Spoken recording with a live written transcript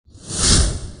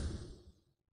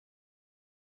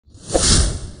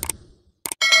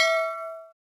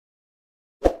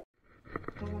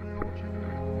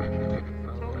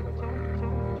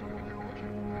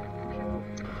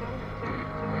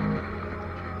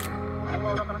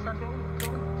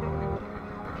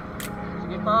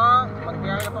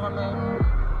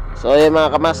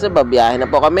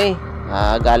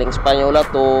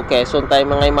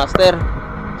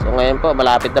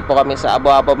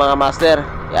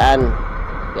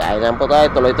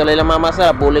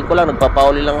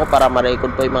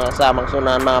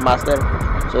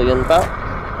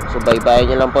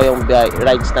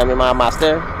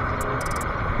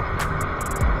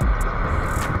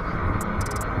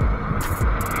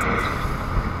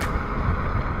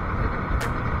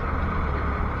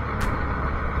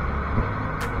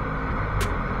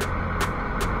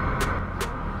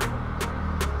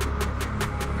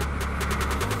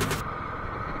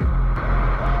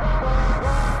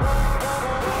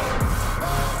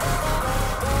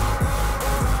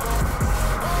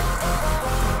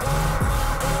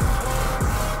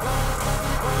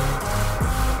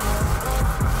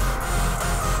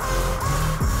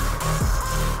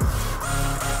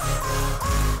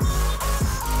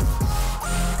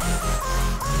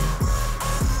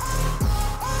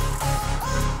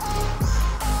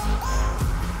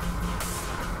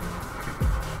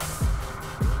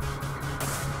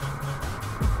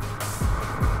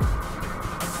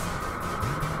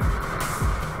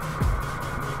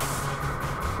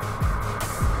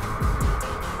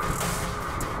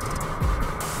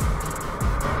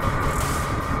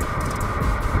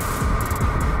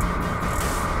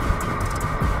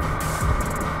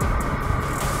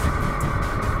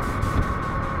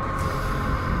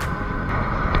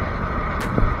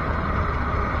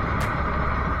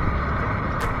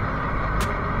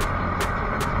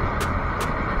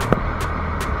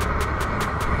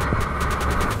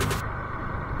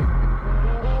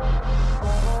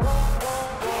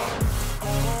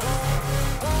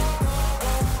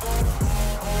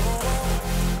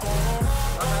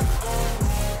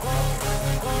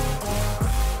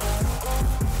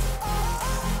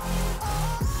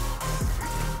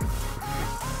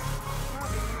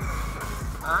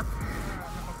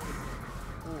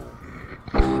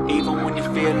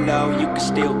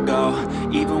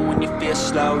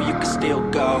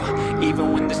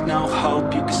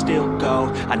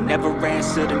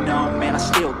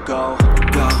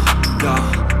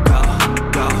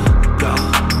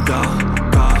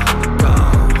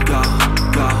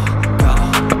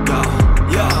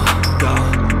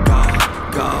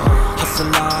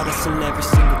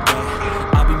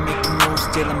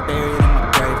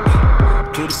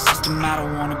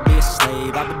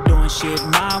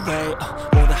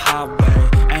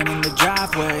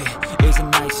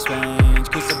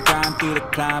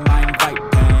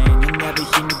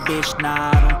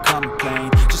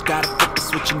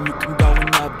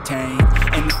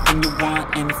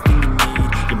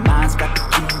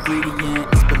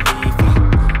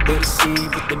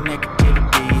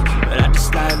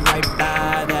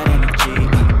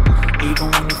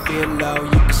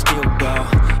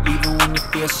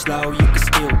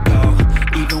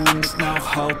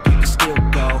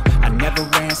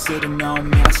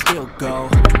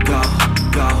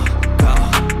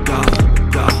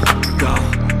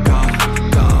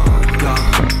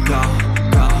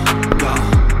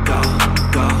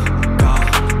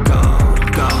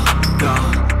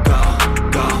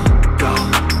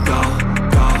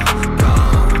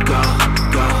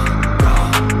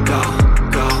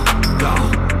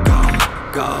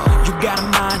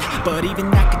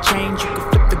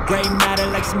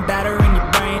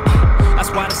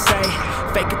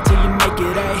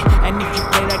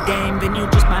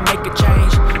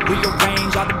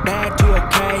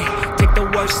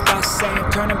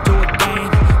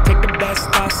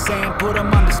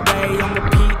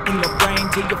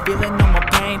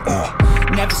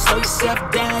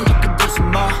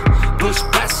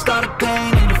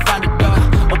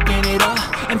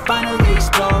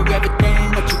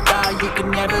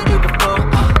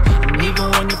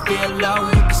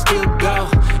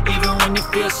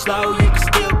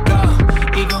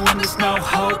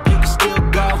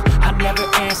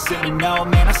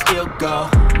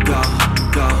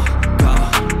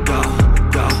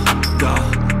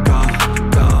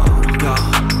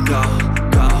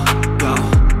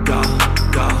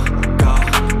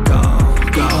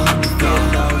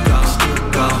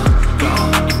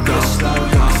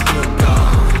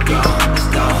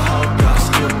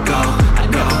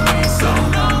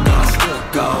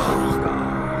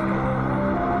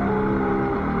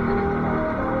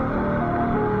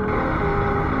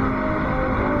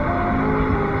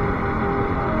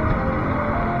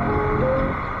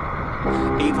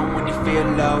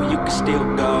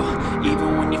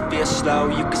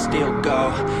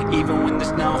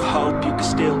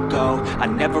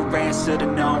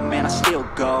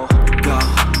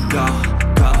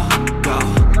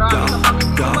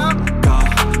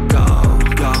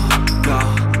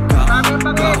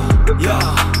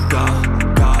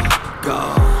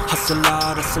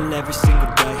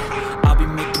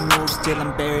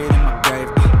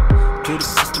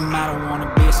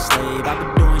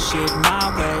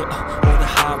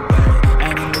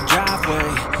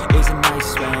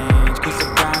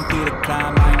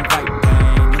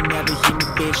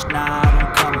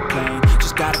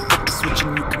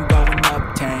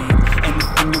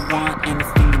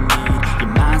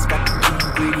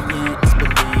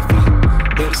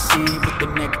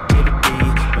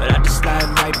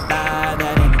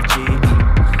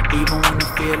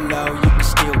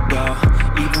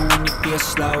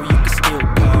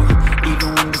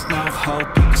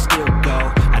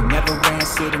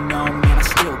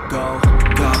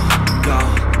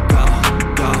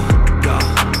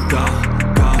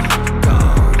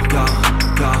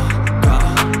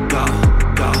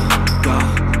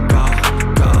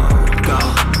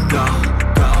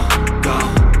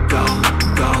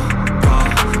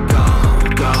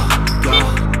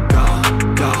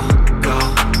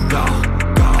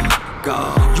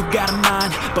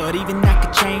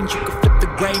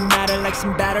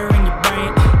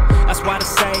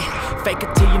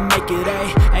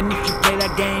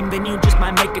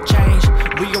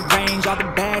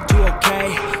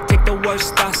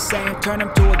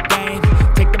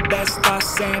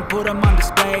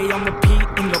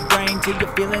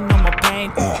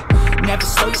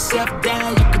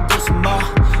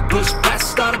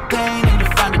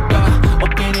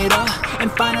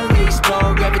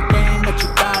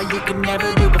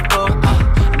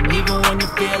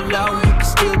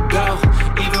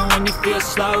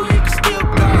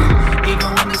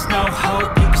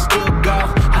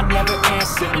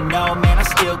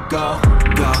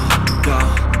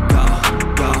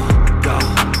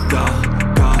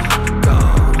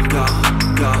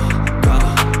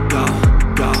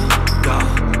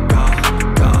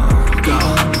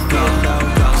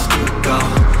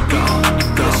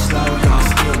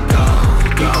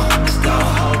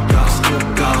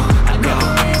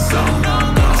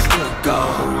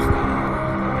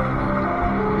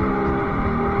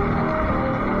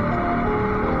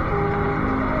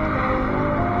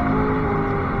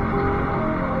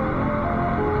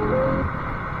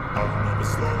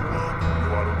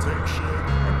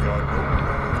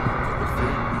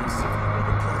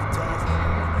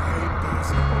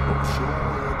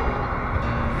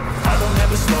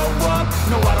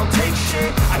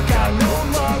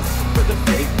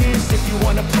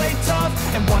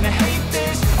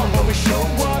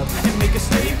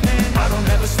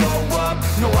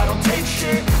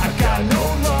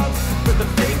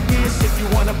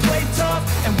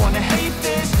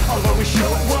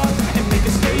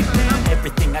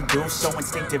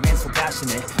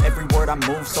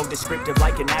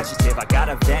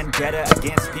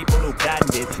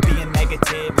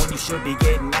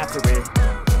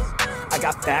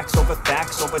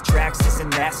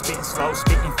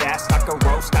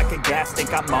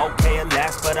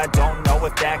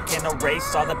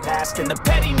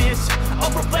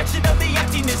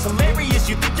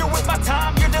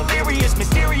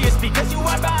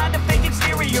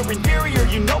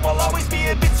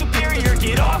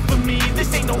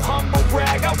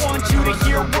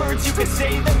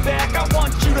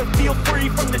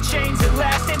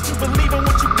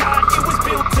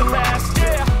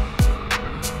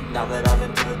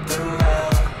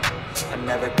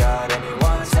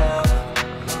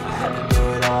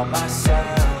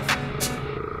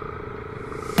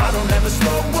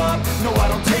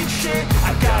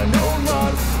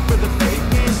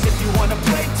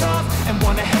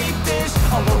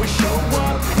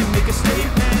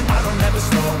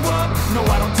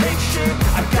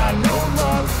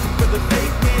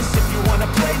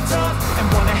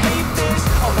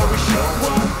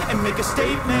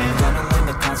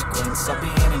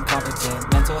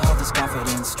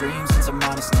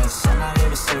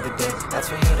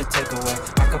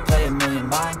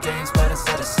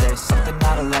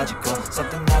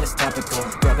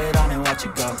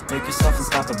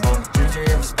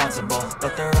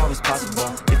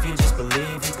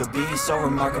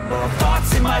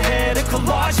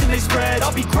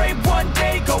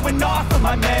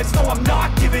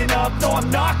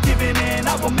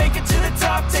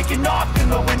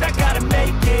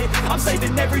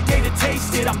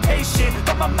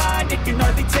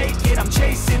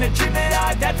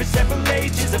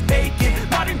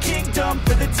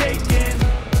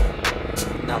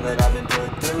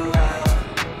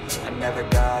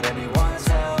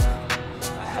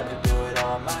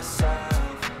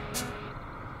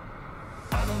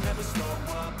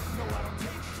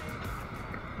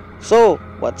So,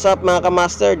 what's up mga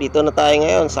kamaster? Dito na tayo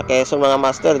ngayon sa Quezon mga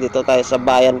master. Dito tayo sa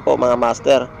bayan po mga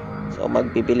master. So,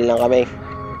 magbibili lang kami.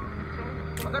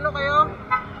 Magkano kayo?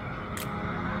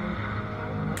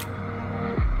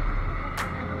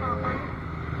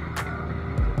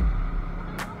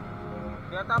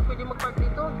 Kaya tayo pwede mag-park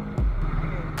dito.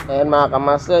 Ayan mga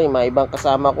kamaster, yung mga ibang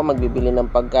kasama ko magbibili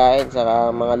ng pagkain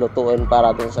saka mga lutuin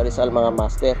para dun sa Rizal mga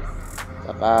master.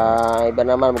 Saka iba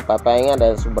naman magpapahinga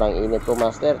dahil sobrang init po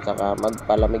master. Saka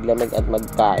magpalamig-lamig at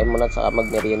magkain muna saka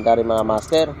magmerienda rin mga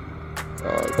master. So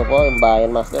ito po yung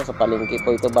bayan master, sa palengke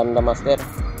po ito banda master.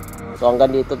 So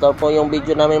hanggang dito daw po yung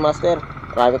video namin master.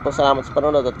 Maraming po salamat sa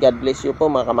panonood at God bless you po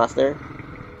mga kamaster.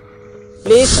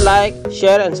 Please like,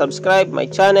 share and subscribe my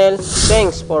channel.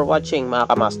 Thanks for watching mga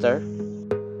kamaster.